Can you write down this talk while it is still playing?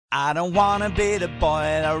I don't wanna be the boy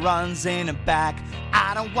that runs in the back.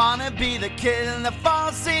 I don't wanna be the kid that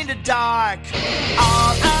falls in the dark.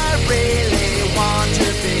 All I really want to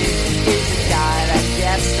be is the guy that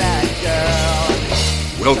gets that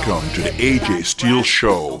girl. Welcome to the AJ Steele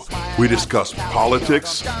Show. We discuss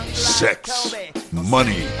politics, sex,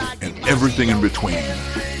 money, and everything in between.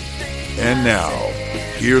 And now,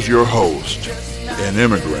 here's your host, an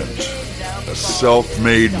immigrant, a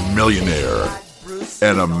self-made millionaire,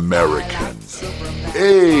 an American,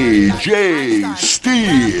 AJ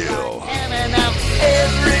Steele.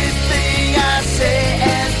 Everything I say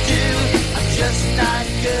and do, I'm just not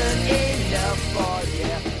good enough for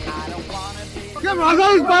you. I don't wanna be. Come on,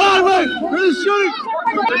 guys, parad, güey. We're shooting.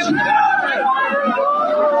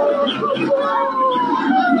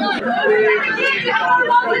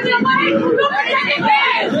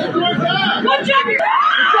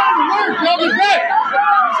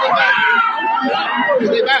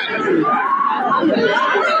 Stay back.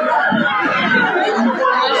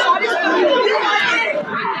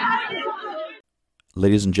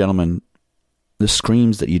 Ladies and gentlemen, the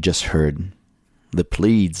screams that you just heard, the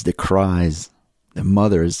pleads, the cries, the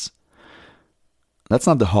mothers, that's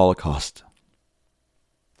not the Holocaust.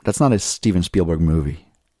 That's not a Steven Spielberg movie.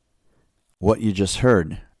 What you just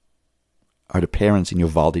heard are the parents in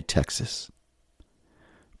Uvalde, Texas,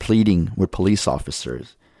 pleading with police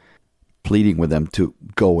officers, pleading with them to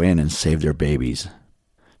go in and save their babies.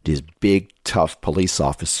 These big, tough police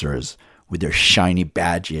officers with their shiny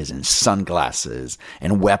badges and sunglasses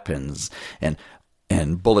and weapons and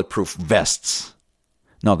bulletproof vests.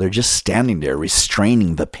 No, they're just standing there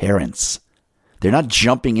restraining the parents. They're not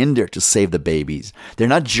jumping in there to save the babies. They're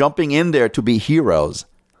not jumping in there to be heroes.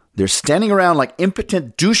 They're standing around like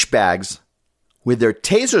impotent douchebags with their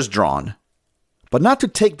tasers drawn, but not to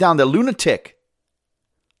take down the lunatic,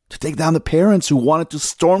 to take down the parents who wanted to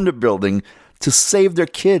storm the building to save their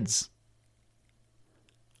kids.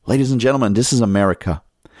 Ladies and gentlemen, this is America.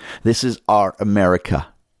 This is our America.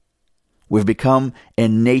 We've become a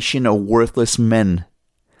nation of worthless men.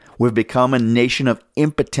 We've become a nation of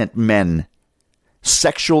impotent men,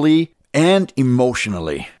 sexually and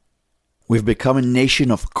emotionally. We've become a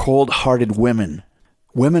nation of cold-hearted women.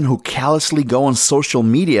 Women who callously go on social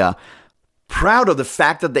media, proud of the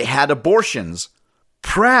fact that they had abortions.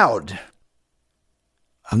 Proud.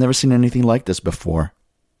 I've never seen anything like this before.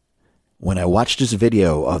 When I watched this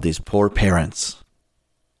video of these poor parents,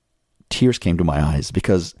 tears came to my eyes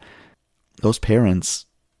because those parents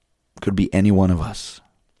could be any one of us.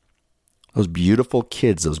 Those beautiful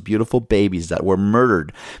kids, those beautiful babies that were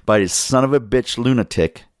murdered by this son of a bitch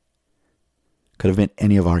lunatic could have been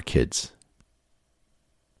any of our kids.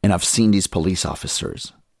 And I've seen these police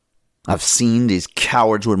officers. I've seen these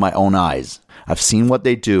cowards with my own eyes. I've seen what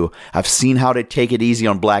they do. I've seen how they take it easy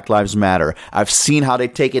on Black Lives Matter. I've seen how they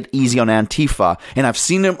take it easy on Antifa. And I've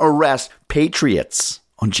seen them arrest patriots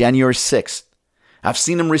on January 6th. I've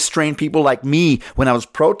seen them restrain people like me when I was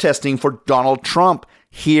protesting for Donald Trump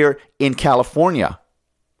here in California.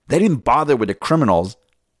 They didn't bother with the criminals.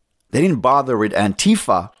 They didn't bother with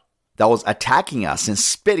Antifa that was attacking us and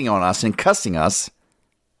spitting on us and cussing us.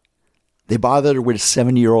 They bothered with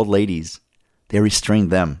 70-year-old ladies. They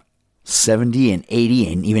restrained them. 70 and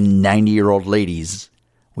 80 and even 90-year-old ladies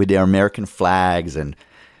with their American flags and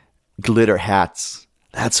glitter hats.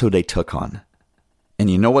 That's who they took on. And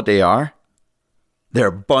you know what they are? They're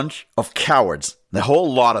a bunch of cowards. The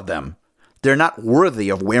whole lot of them. They're not worthy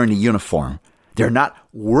of wearing a uniform. They're not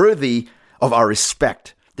worthy of our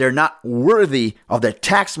respect. They're not worthy of the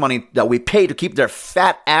tax money that we pay to keep their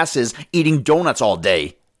fat asses eating donuts all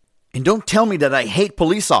day. And don't tell me that I hate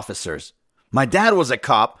police officers. My dad was a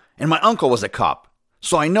cop and my uncle was a cop,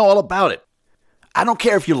 so I know all about it. I don't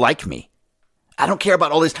care if you like me. I don't care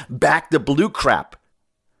about all this back the blue crap.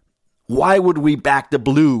 Why would we back the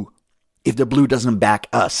blue if the blue doesn't back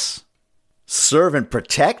us? Serve and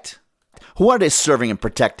protect? Who are they serving and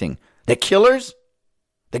protecting? The killers?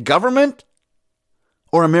 The government?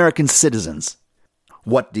 Or American citizens?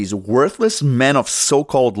 What these worthless men of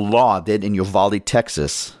so-called law did in Uvalde,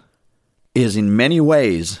 Texas, is in many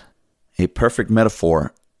ways a perfect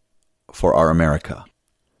metaphor for our America.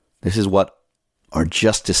 This is what our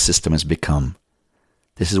justice system has become.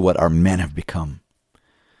 This is what our men have become.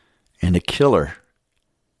 And the killer,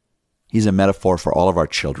 he's a metaphor for all of our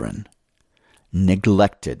children.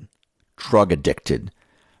 Neglected, drug addicted,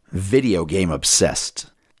 video game obsessed,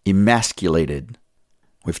 emasculated.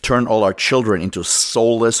 We've turned all our children into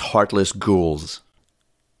soulless, heartless ghouls.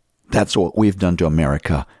 That's what we've done to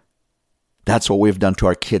America. That's what we've done to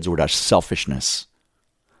our kids with our selfishness,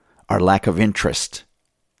 our lack of interest,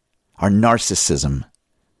 our narcissism,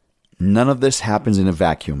 None of this happens in a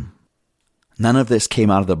vacuum. None of this came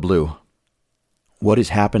out of the blue. What is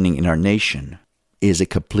happening in our nation is a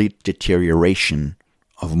complete deterioration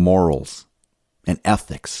of morals and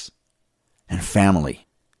ethics and family,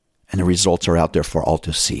 and the results are out there for all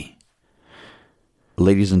to see.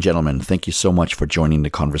 Ladies and gentlemen, thank you so much for joining the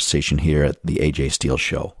conversation here at the AJ Steele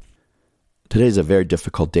Show. Today is a very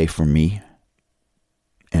difficult day for me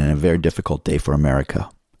and a very difficult day for America.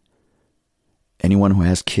 Anyone who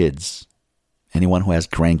has kids, anyone who has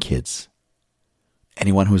grandkids,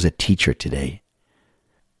 anyone who's a teacher today,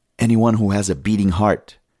 anyone who has a beating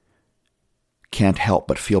heart can't help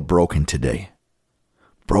but feel broken today.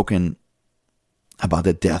 Broken about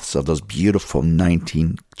the deaths of those beautiful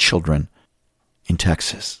 19 children in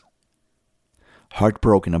Texas.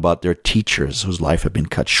 Heartbroken about their teachers whose life had been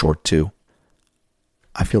cut short too.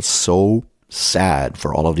 I feel so sad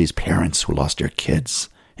for all of these parents who lost their kids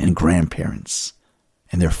and grandparents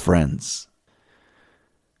and their friends.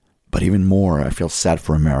 But even more, I feel sad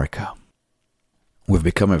for America. We've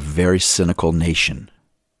become a very cynical nation,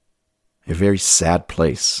 a very sad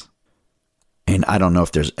place, and I don't know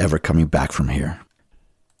if there's ever coming back from here.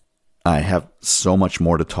 I have so much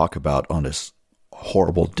more to talk about on this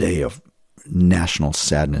horrible day of national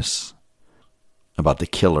sadness, about the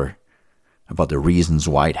killer, about the reasons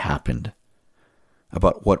why it happened,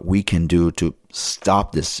 about what we can do to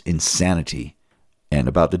stop this insanity, and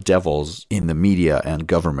about the devils in the media and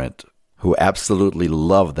government who absolutely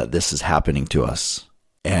love that this is happening to us,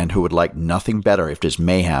 and who would like nothing better if this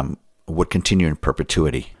mayhem would continue in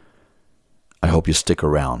perpetuity. I hope you stick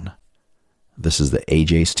around. This is the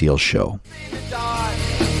AJ Steele Show.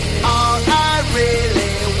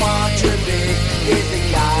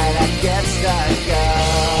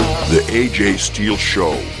 The AJ Steele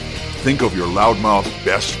Show. Think of your loudmouth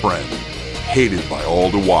best friend, hated by all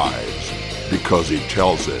the wives, because he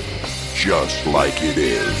tells it just like it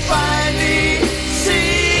is. Finally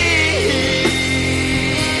see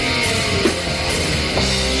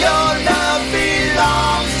your love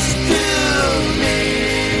belongs to me.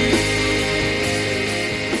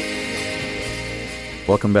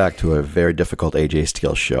 Welcome back to a very difficult AJ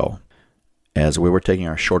Steele Show. As we were taking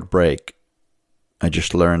our short break, I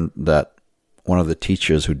just learned that one of the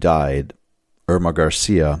teachers who died, Irma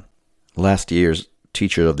Garcia, last year's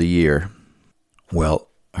Teacher of the Year, well,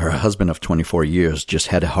 her husband of 24 years just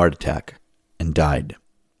had a heart attack and died,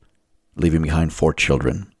 leaving behind 4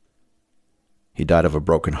 children. He died of a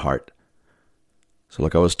broken heart. So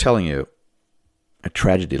like I was telling you, a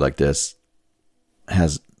tragedy like this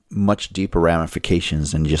has much deeper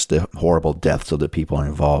ramifications than just the horrible deaths of the people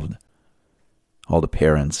involved. All the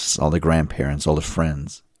parents, all the grandparents, all the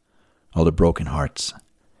friends, all the broken hearts.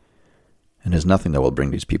 And there's nothing that will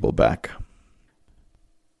bring these people back.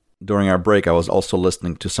 During our break, I was also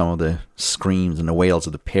listening to some of the screams and the wails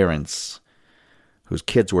of the parents whose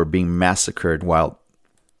kids were being massacred while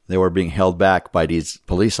they were being held back by these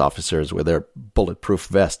police officers with their bulletproof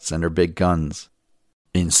vests and their big guns.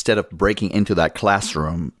 Instead of breaking into that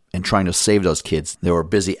classroom and trying to save those kids, they were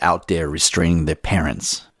busy out there restraining their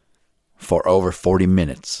parents for over 40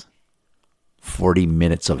 minutes. 40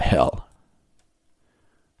 minutes of hell.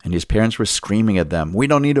 And these parents were screaming at them, "We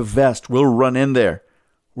don't need a vest. We'll run in there.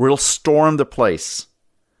 We'll storm the place.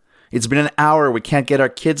 It's been an hour. We can't get our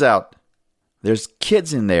kids out. There's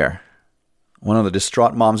kids in there." One of the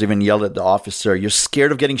distraught moms even yelled at the officer, "You're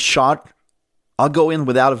scared of getting shot? I'll go in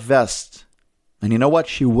without a vest." And you know what?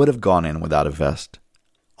 She would have gone in without a vest.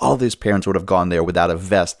 All these parents would have gone there without a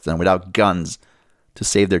vest and without guns to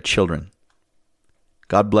save their children.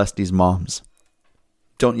 God bless these moms.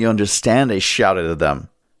 "Don't you understand?" they shouted at them.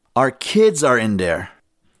 "Our kids are in there.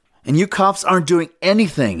 And you cops aren't doing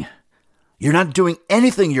anything. You're not doing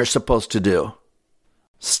anything you're supposed to do.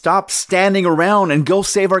 Stop standing around and go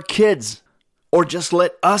save our kids. Or just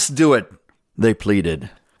let us do it," they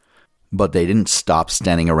pleaded. But they didn't stop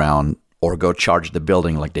standing around or go charge the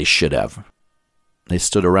building like they should have. They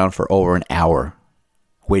stood around for over an hour,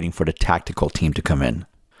 waiting for the tactical team to come in.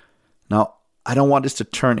 Now, I don't want this to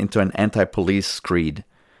turn into an anti-police screed,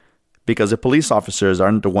 because the police officers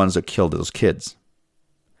aren't the ones that killed those kids.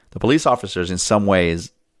 The police officers, in some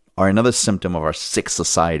ways, are another symptom of our sick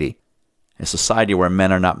society. A society where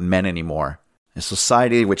men are not men anymore. A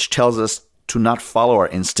society which tells us to not follow our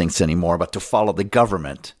instincts anymore, but to follow the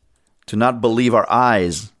government. To not believe our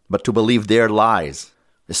eyes, but to believe their lies.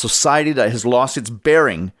 A society that has lost its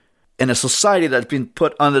bearing, and a society that's been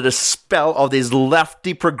put under the spell of these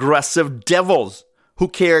lefty progressive devils who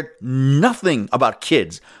care nothing about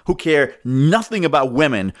kids, who care nothing about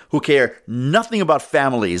women, who care nothing about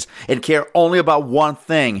families, and care only about one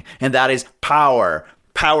thing, and that is power.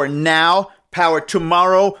 Power now, power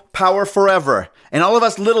tomorrow, power forever. And all of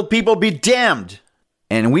us little people be damned.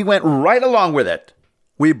 And we went right along with it.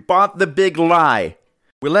 We bought the big lie.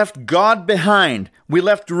 We left God behind. We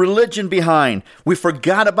left religion behind. We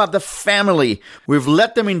forgot about the family. We've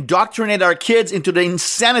let them indoctrinate our kids into the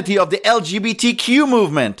insanity of the LGBTQ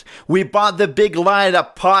movement. We bought the big lie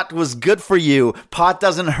that pot was good for you. Pot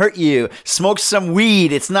doesn't hurt you. Smoke some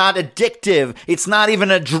weed. It's not addictive. It's not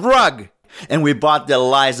even a drug. And we bought the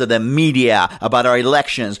lies of the media about our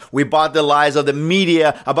elections. We bought the lies of the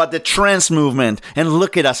media about the trans movement. And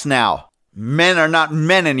look at us now. Men are not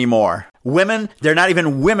men anymore. Women, they're not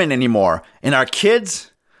even women anymore. And our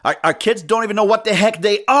kids don't even know what the heck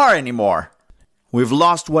they are anymore. We've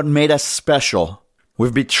lost what made us special.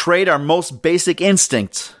 We've betrayed our most basic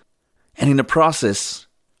instincts. And in the process,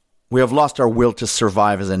 we have lost our will to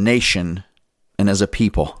survive as a nation and as a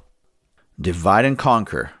people. Divide and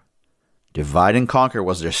conquer. Divide and conquer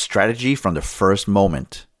was their strategy from the first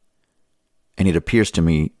moment. And it appears to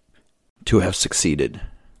me to have succeeded.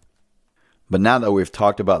 But now that we've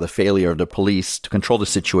talked about the failure of the police to control the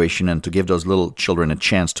situation and to give those little children a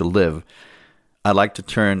chance to live, I'd like to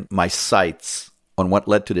turn my sights on what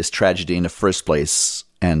led to this tragedy in the first place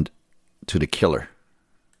and to the killer.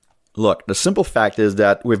 Look, the simple fact is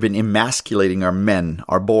that we've been emasculating our men,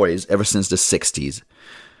 our boys, ever since the 60s.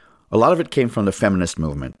 A lot of it came from the feminist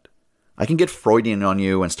movement. I can get Freudian on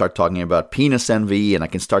you and start talking about penis envy, and I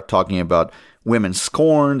can start talking about women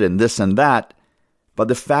scorned and this and that. But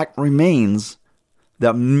the fact remains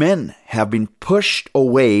that men have been pushed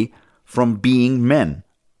away from being men.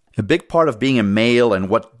 A big part of being a male and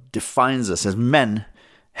what defines us as men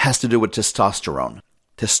has to do with testosterone.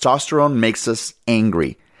 Testosterone makes us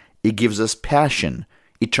angry. It gives us passion.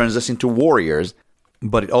 It turns us into warriors.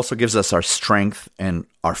 But it also gives us our strength and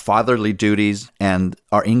our fatherly duties and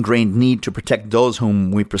our ingrained need to protect those whom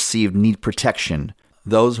we perceive need protection,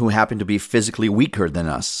 those who happen to be physically weaker than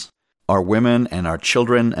us. Our women and our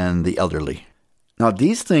children and the elderly. Now,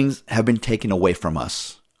 these things have been taken away from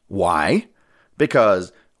us. Why?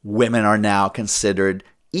 Because women are now considered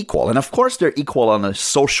equal. And of course, they're equal on a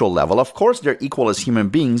social level. Of course, they're equal as human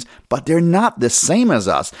beings, but they're not the same as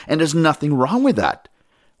us. And there's nothing wrong with that.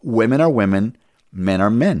 Women are women, men are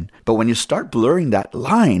men. But when you start blurring that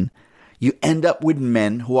line, you end up with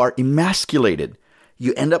men who are emasculated.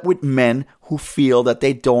 You end up with men who feel that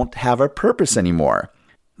they don't have a purpose anymore.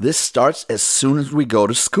 This starts as soon as we go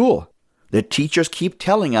to school. The teachers keep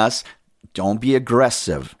telling us, don't be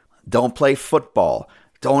aggressive, don't play football,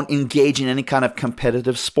 don't engage in any kind of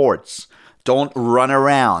competitive sports, don't run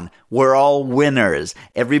around, we're all winners,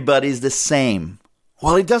 everybody's the same.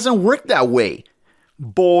 Well, it doesn't work that way.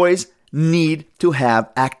 Boys need to have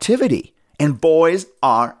activity, and boys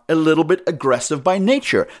are a little bit aggressive by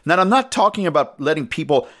nature. Now, I'm not talking about letting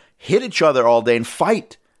people hit each other all day and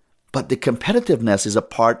fight. But the competitiveness is a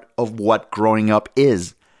part of what growing up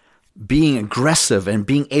is. Being aggressive and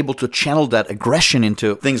being able to channel that aggression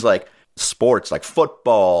into things like sports, like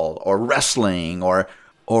football or wrestling or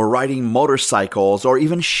riding motorcycles or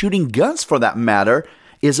even shooting guns for that matter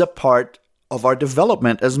is a part of our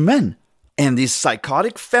development as men. And these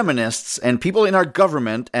psychotic feminists and people in our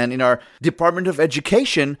government and in our Department of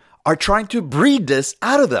Education are trying to breed this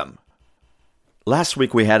out of them. Last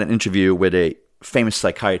week we had an interview with a famous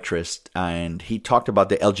psychiatrist, and he talked about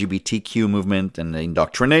the LGBTQ movement and the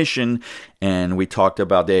indoctrination, and we talked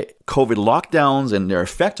about the COVID lockdowns and their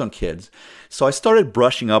effect on kids. So I started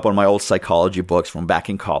brushing up on my old psychology books from back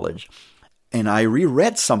in college, and I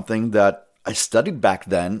reread something that I studied back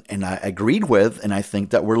then, and I agreed with, and I think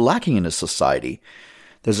that we're lacking in this society.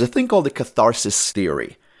 There's a thing called the catharsis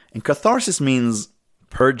theory, and catharsis means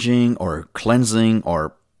purging or cleansing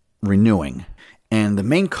or renewing. And the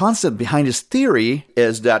main concept behind this theory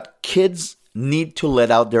is that kids need to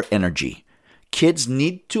let out their energy. Kids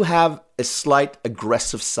need to have a slight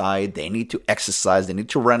aggressive side. They need to exercise. They need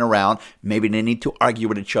to run around. Maybe they need to argue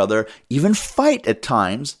with each other, even fight at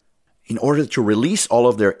times in order to release all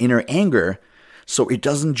of their inner anger so it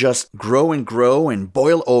doesn't just grow and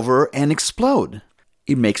boil over and explode.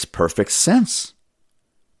 It makes perfect sense.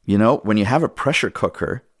 You know, when you have a pressure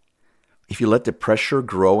cooker, if you let the pressure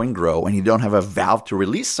grow and you don't have a valve to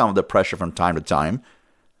release some of the pressure from time to time,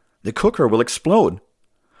 the cooker will explode.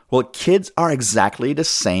 Well, kids are exactly the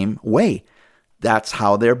same way. That's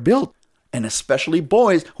how they're built. And especially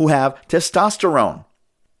boys who have testosterone.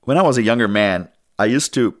 When I was a younger man, I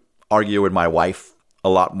used to argue with my wife a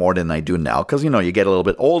lot more than I do now. Because, you get a little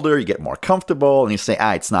bit older, you get more comfortable, and you say,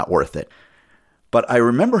 it's not worth it. But I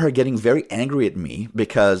remember her getting very angry at me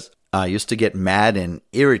because I used to get mad and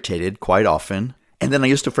irritated quite often. And then I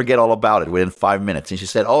used to forget all about it within 5 minutes. And she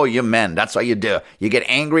said, oh, you men, that's what you do. You get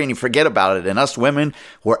angry and you forget about it. And us women,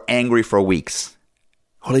 we're angry for weeks.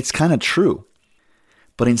 Well, it's kind of true.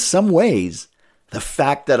 But in some ways, the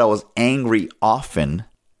fact that I was angry often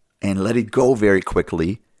and let it go very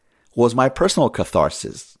quickly was my personal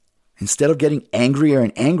catharsis. Instead of getting angrier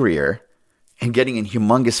and angrier and getting in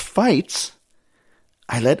humongous fights,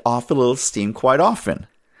 I let off a little steam quite often.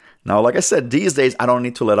 Now, like I said, these days, I don't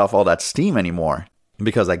need to let off all that steam anymore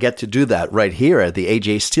because I get to do that right here at the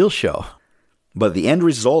AJ Steele Show. But the end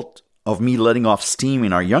result of me letting off steam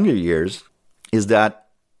in our younger years is that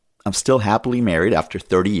I'm still happily married after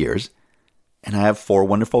 30 years, and I have 4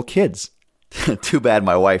 wonderful kids. Too bad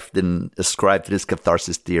my wife didn't ascribe to this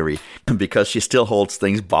catharsis theory because she still holds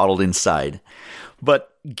things bottled inside.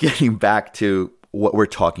 But getting back to what we're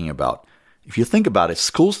talking about, if you think about it,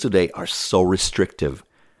 schools today are so restrictive.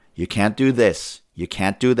 You can't do this. You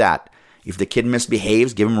can't do that. If the kid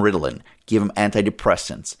misbehaves, give him Ritalin. Give him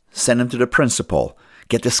antidepressants. Send him to the principal.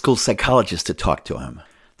 Get the school psychologist to talk to him.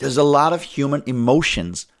 There's a lot of human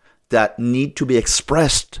emotions that need to be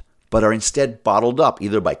expressed, but are instead bottled up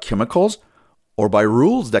either by chemicals or by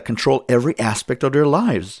rules that control every aspect of their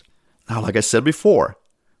lives. Now, like I said before,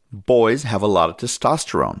 boys have a lot of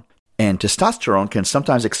testosterone, and testosterone can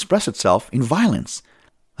sometimes express itself in violence.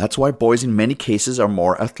 That's why boys in many cases are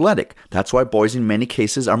more athletic. That's why boys in many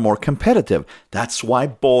cases are more competitive. That's why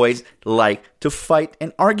boys like to fight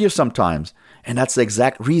and argue sometimes. And that's the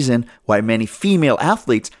exact reason why many female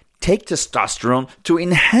athletes take testosterone to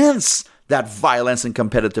enhance that violence and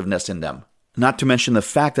competitiveness in them. Not to mention the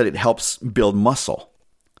fact that it helps build muscle.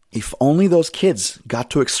 If only those kids got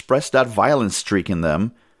to express that violence streak in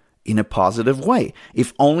them in a positive way.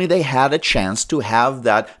 If only they had a chance to have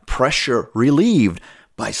that pressure relieved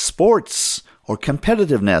by sports or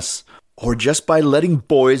competitiveness or just by letting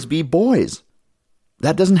boys be boys.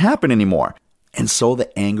 That doesn't happen anymore. And so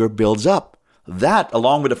the anger builds up. That,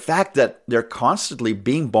 along with the fact that they're constantly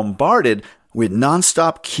being bombarded with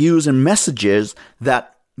nonstop cues and messages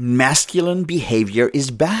that masculine behavior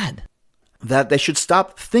is bad, that they should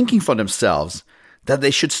stop thinking for themselves, that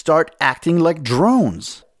they should start acting like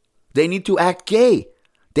drones. They need to act gay.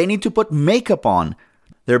 They need to put makeup on.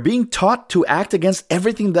 They're being taught to act against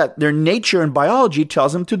everything that their nature and biology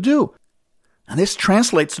tells them to do. And this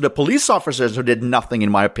translates to the police officers who did nothing,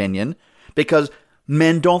 in my opinion, because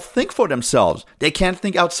men don't think for themselves. They can't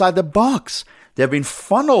think outside the box. They've been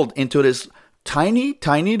funneled into this tiny,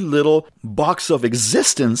 tiny little box of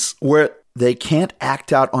existence where they can't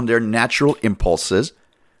act out on their natural impulses.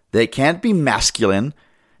 They can't be masculine.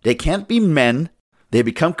 They can't be men. They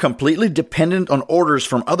become completely dependent on orders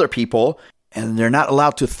from other people, and they're not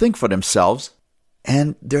allowed to think for themselves,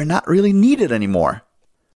 and they're not really needed anymore.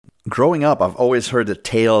 Growing up, I've always heard the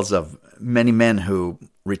tales of many men who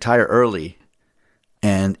retire early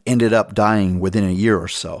and ended up dying within a year or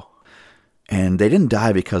so. And they didn't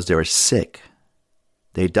die because they were sick.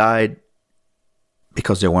 They died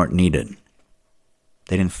because they weren't needed.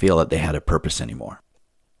 They didn't feel that they had a purpose anymore.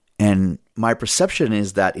 And my perception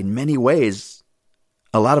is that in many ways,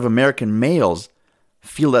 a lot of American males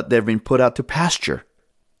feel that they've been put out to pasture.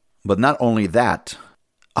 But not only that,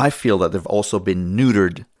 I feel that they've also been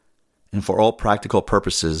neutered and for all practical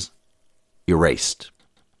purposes, erased.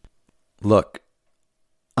 Look,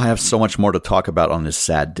 I have so much more to talk about on this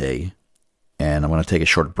sad day, and I'm going to take a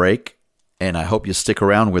short break, and I hope you stick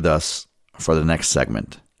around with us for the next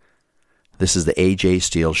segment. This is the AJ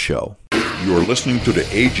Steele Show. You're listening to the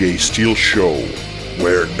AJ Steele Show,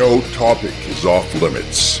 where no topic is off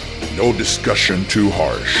limits, no discussion too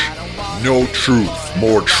harsh, no truth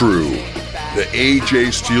more true. The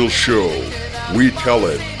AJ Steele Show, we tell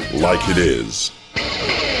it like it is.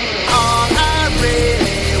 All I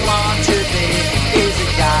really want to be is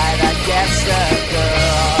a guy that gets the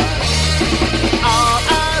girl. All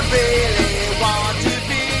I really want to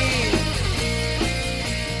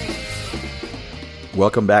be.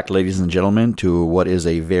 Welcome back, ladies and gentlemen, to what is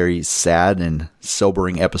a very sad and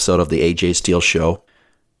sobering episode of the AJ Steele Show.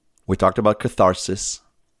 We talked about catharsis.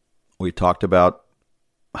 We talked about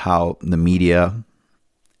how the media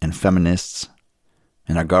and feminists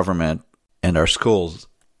and our government and our schools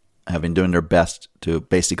have been doing their best to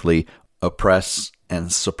basically oppress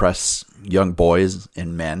and suppress young boys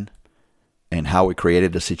and men, and how we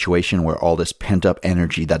created a situation where all this pent-up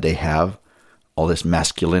energy that they have, all this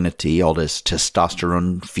masculinity, all this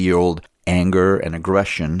testosterone-fueled anger and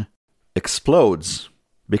aggression explodes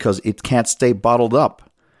because it can't stay bottled up.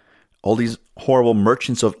 All these horrible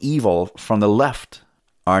merchants of evil from the left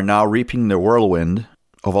are now reaping the whirlwind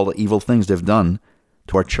of all the evil things they've done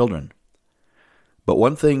to our children. But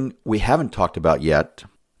one thing we haven't talked about yet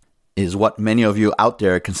is what many of you out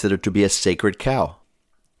there consider to be a sacred cow,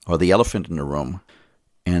 or the elephant in the room.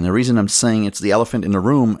 And the reason I'm saying it's the elephant in the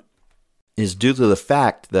room is due to the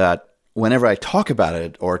fact that whenever I talk about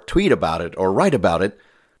it, or tweet about it, or write about it,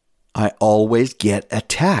 I always get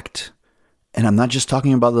attacked. And I'm not just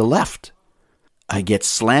talking about the left. I get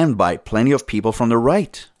slammed by plenty of people from the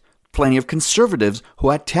right, plenty of conservatives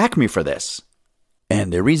who attack me for this.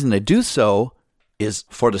 And the reason they do so is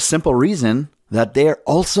for the simple reason that they're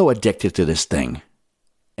also addicted to this thing.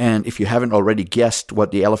 And if you haven't already guessed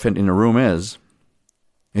what the elephant in the room is,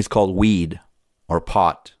 it's called weed, or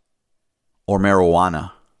pot, or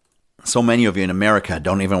marijuana. So many of you in America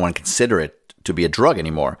don't even want to consider it to be a drug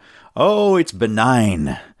anymore. Oh, it's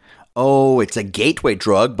benign. Oh, it's a gateway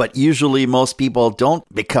drug, but usually most people don't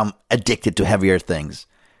become addicted to heavier things.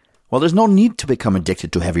 Well, there's no need to become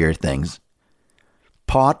addicted to heavier things.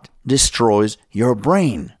 Pot destroys your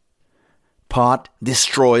brain. Pot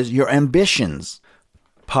destroys your ambitions.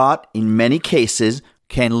 Pot, in many cases,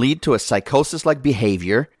 can lead to a psychosis-like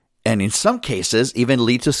behavior, and in some cases, even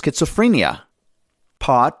lead to schizophrenia.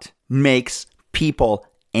 Pot makes people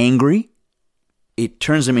angry. It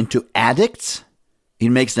turns them into addicts. It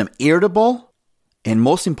makes them irritable. And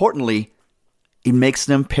most importantly, it makes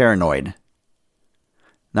them paranoid.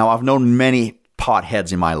 Now, I've known many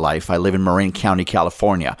potheads in my life. I live in Marin County,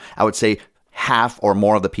 California. I would say half or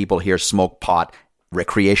more of the people here smoke pot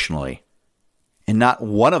recreationally. And not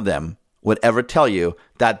one of them would ever tell you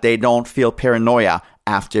that they don't feel paranoia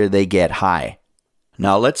after they get high.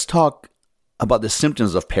 Now, let's talk about the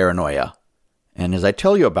symptoms of paranoia. And as I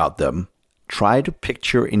tell you about them, try to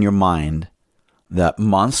picture in your mind that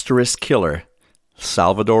monstrous killer,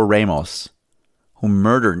 Salvador Ramos, who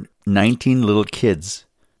murdered 19 little kids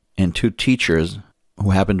and 2 teachers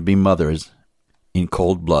who happened to be mothers in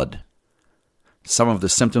cold blood. Some of the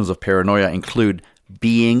symptoms of paranoia include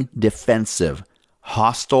being defensive,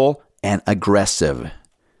 hostile, and aggressive,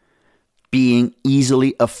 being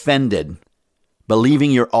easily offended,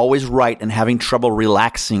 believing you're always right and having trouble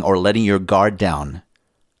relaxing or letting your guard down,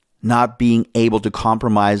 not being able to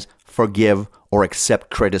compromise, forgive, or accept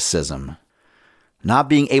criticism, not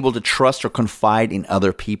being able to trust or confide in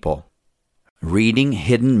other people, reading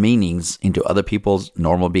hidden meanings into other people's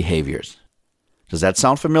normal behaviors. Does that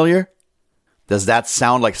sound familiar? Does that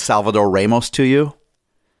sound like Salvador Ramos to you?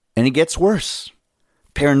 And it gets worse.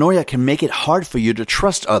 Paranoia can make it hard for you to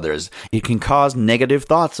trust others. It can cause negative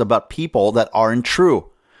thoughts about people that aren't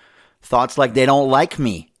true. Thoughts like they don't like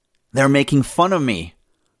me, they're making fun of me,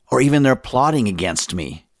 or even they're plotting against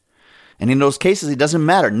me. And in those cases, it doesn't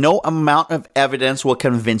matter. No amount of evidence will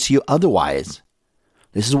convince you otherwise.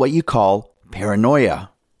 This is what you call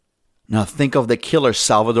paranoia. Now think of the killer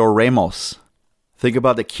Salvador Ramos. Think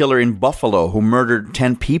about the killer in Buffalo who murdered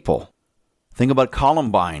 10 people. Think about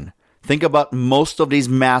Columbine. Think about most of these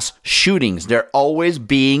mass shootings. They're always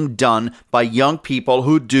being done by young people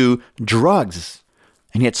who do drugs.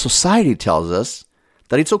 And yet society tells us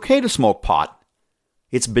that it's okay to smoke pot.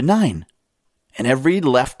 It's benign. And every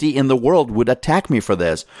lefty in the world would attack me for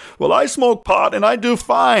this. Well, I smoke pot and I do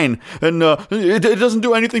fine. And it doesn't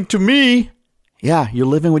do anything to me. Yeah, you're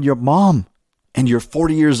living with your mom. And you're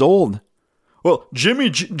 40 years old. Well,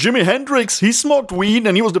 Jimi Hendrix, he smoked weed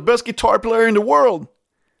and he was the best guitar player in the world.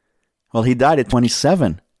 Well, he died at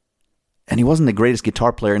 27. And he wasn't the greatest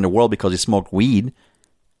guitar player in the world because he smoked weed.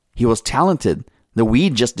 He was talented. The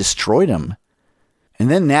weed just destroyed him.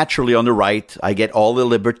 And then naturally on the right, I get all the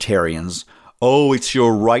libertarians. Oh, it's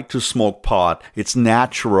your right to smoke pot. It's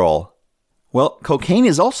natural. Well, cocaine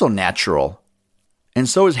is also natural. And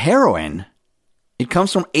so is heroin. It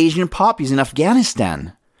comes from Asian poppies in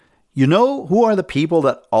Afghanistan. You know who are the people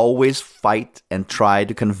that always fight and try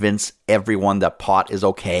to convince everyone that pot is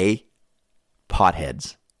okay?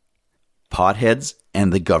 Potheads. Potheads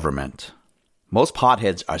and the government. Most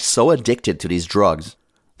potheads are so addicted to these drugs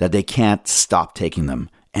that they can't stop taking them.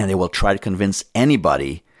 And they will try to convince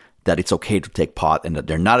anybody that it's okay to take pot and that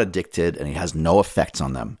they're not addicted and it has no effects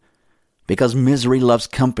on them. Because misery loves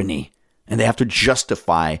company and they have to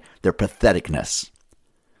justify their patheticness.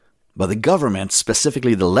 But the government,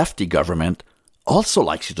 specifically the lefty government, also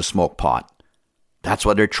likes you to smoke pot. That's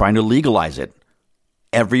why they're trying to legalize it.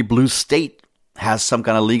 Every blue state has some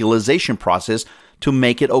kind of legalization process to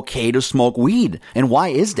make it okay to smoke weed. And why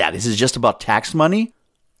is that? Is it just about tax money?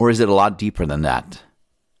 Or is it a lot deeper than that?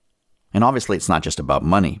 And obviously it's not just about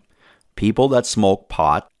money. People that smoke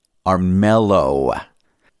pot are mellow.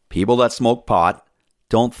 People that smoke pot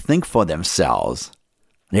don't think for themselves.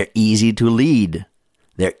 They're easy to lead.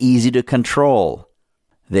 They're easy to control.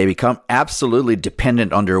 They become absolutely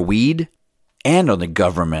dependent on their weed, and on the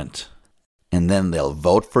government. And then they'll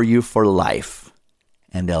vote for you for life.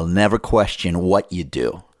 And they'll never question what you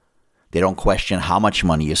do. They don't question how much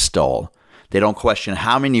money you stole. They don't question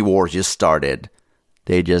how many wars you started.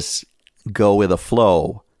 They just go with the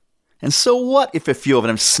flow. And so what if a few of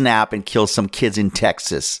them snap and kill some kids in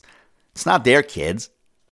Texas? It's not their kids.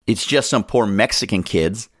 It's just some poor Mexican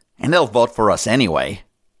kids. And they'll vote for us anyway.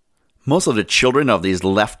 Most of the children of these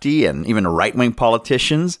lefty and even right-wing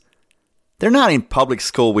politicians, they're not in public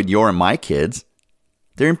school with your and my kids.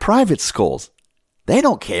 They're in private schools. They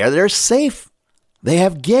don't care. They're safe. They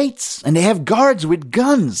have gates and they have guards with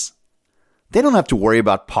guns. They don't have to worry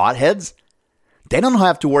about potheads. They don't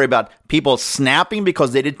have to worry about people snapping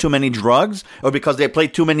because they did too many drugs or because they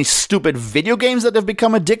played too many stupid video games that they've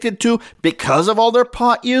become addicted to because of all their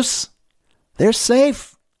pot use. They're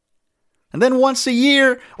safe. And then once a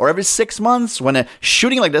year or every 6 months when a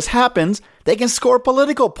shooting like this happens, they can score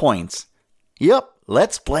political points. Yup,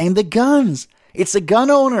 let's blame the guns. It's the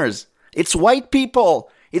gun owners. It's white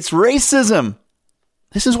people. It's racism.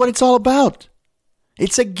 This is what it's all about.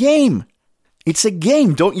 It's a game. It's a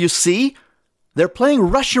game, don't you see? They're playing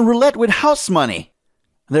Russian roulette with house money.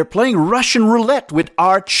 They're playing Russian roulette with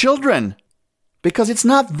our children. Because it's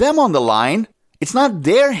not them on the line. It's not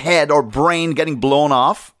their head or brain getting blown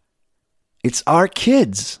off. It's our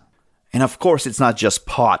kids. And of course, it's not just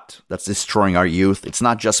pot that's destroying our youth. It's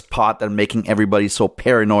not just pot that's making everybody so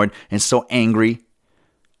paranoid and so angry.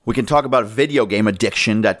 We can talk about video game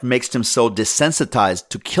addiction that makes them so desensitized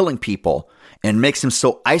to killing people and makes them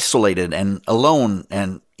so isolated and alone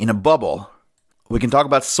and in a bubble. We can talk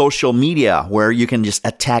about social media where you can just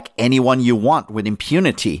attack anyone you want with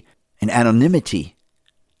impunity and anonymity.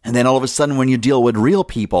 And then all of a sudden when you deal with real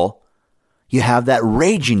people, you have that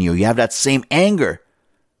rage in you. You have that same anger.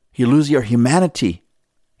 You lose your humanity.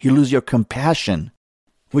 You lose your compassion.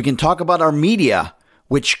 We can talk about our media,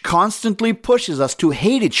 which constantly pushes us to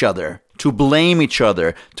hate each other, to blame each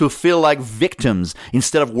other, to feel like victims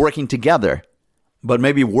instead of working together. But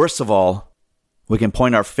maybe worst of all, we can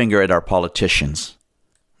point our finger at our politicians.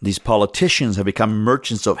 These politicians have become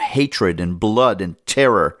merchants of hatred and blood and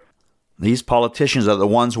terror. These politicians are the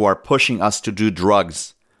ones who are pushing us to do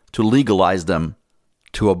drugs, to legalize them,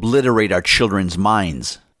 to obliterate our children's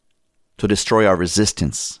minds, to destroy our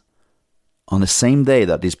resistance. On the same day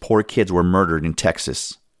that these poor kids were murdered in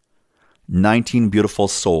Texas, 19 beautiful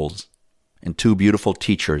souls and 2 beautiful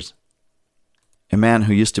teachers, a man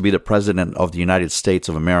who used to be the president of the United States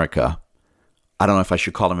of America, I don't know if I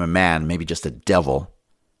should call him a man, maybe just a devil,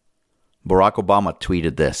 Barack Obama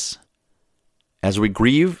tweeted this: "As we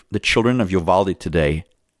grieve the children of Uvalde today,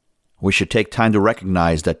 we should take time to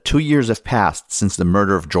recognize that 2 years have passed since the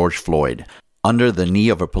murder of George Floyd under the knee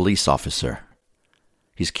of a police officer.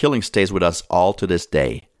 His killing stays with us all to this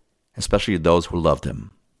day, especially those who loved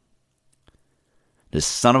him." This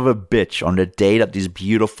son of a bitch, on the day that these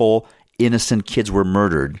beautiful, innocent kids were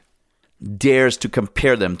murdered, dares to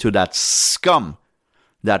compare them to that scum,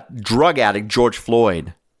 that drug addict George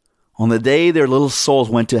Floyd. On the day their little souls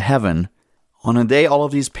went to heaven, on the day all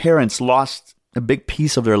of these parents lost a big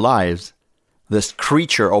piece of their lives, this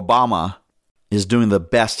creature, Obama, is doing the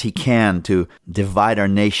best he can to divide our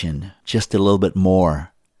nation just a little bit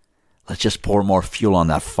more. Let's just pour more fuel on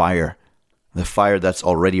that fire. The fire that's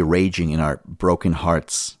already raging in our broken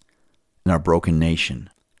hearts, in our broken nation.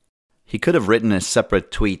 He could have written a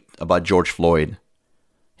separate tweet about George Floyd.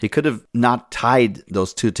 He could have not tied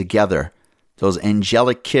those two together. Those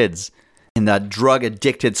angelic kids and that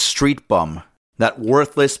drug-addicted street bum. That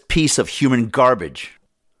worthless piece of human garbage.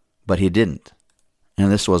 But he didn't.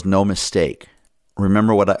 And this was no mistake.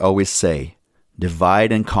 Remember what I always say.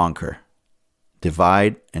 Divide and conquer.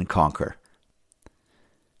 Divide and conquer.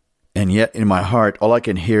 And yet in my heart, all I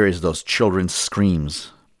can hear is those children's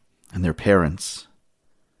screams and their parents.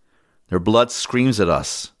 Their blood screams at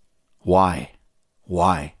us. Why?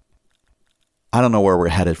 Why? I don't know where we're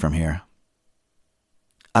headed from here.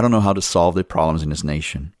 I don't know how to solve the problems in this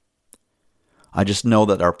nation. I just know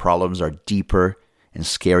that our problems are deeper and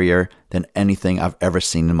scarier than anything I've ever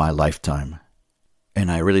seen in my lifetime. And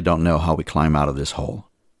I really don't know how we climb out of this hole.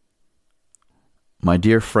 My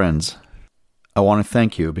dear friends, I want to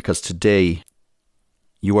thank you because today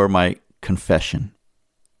you are my confession.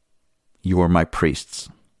 You are my priests.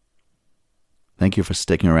 Thank you for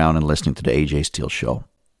sticking around and listening to the AJ Steele Show.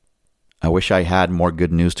 I wish I had more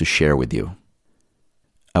good news to share with you.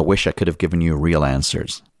 I wish I could have given you real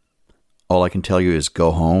answers. All I can tell you is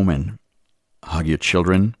go home and hug your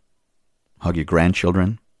children, hug your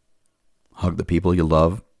grandchildren, hug the people you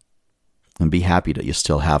love, and be happy that you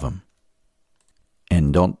still have them.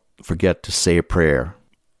 And don't forget to say a prayer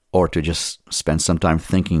or to just spend some time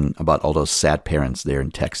thinking about all those sad parents there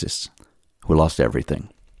in Texas who lost everything.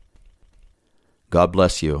 God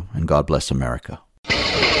bless you, and God bless America.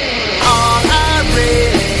 All I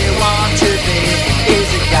really want to be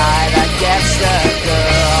is a guy that gets the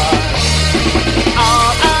girl.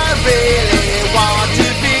 All I really want to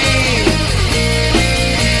be.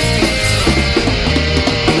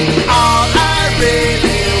 All I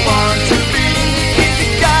really want to be is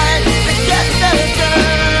a guy that gets the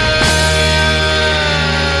girl.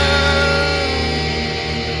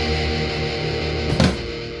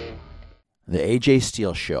 The AJ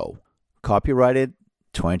Steele Show. Copyrighted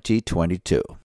 2022.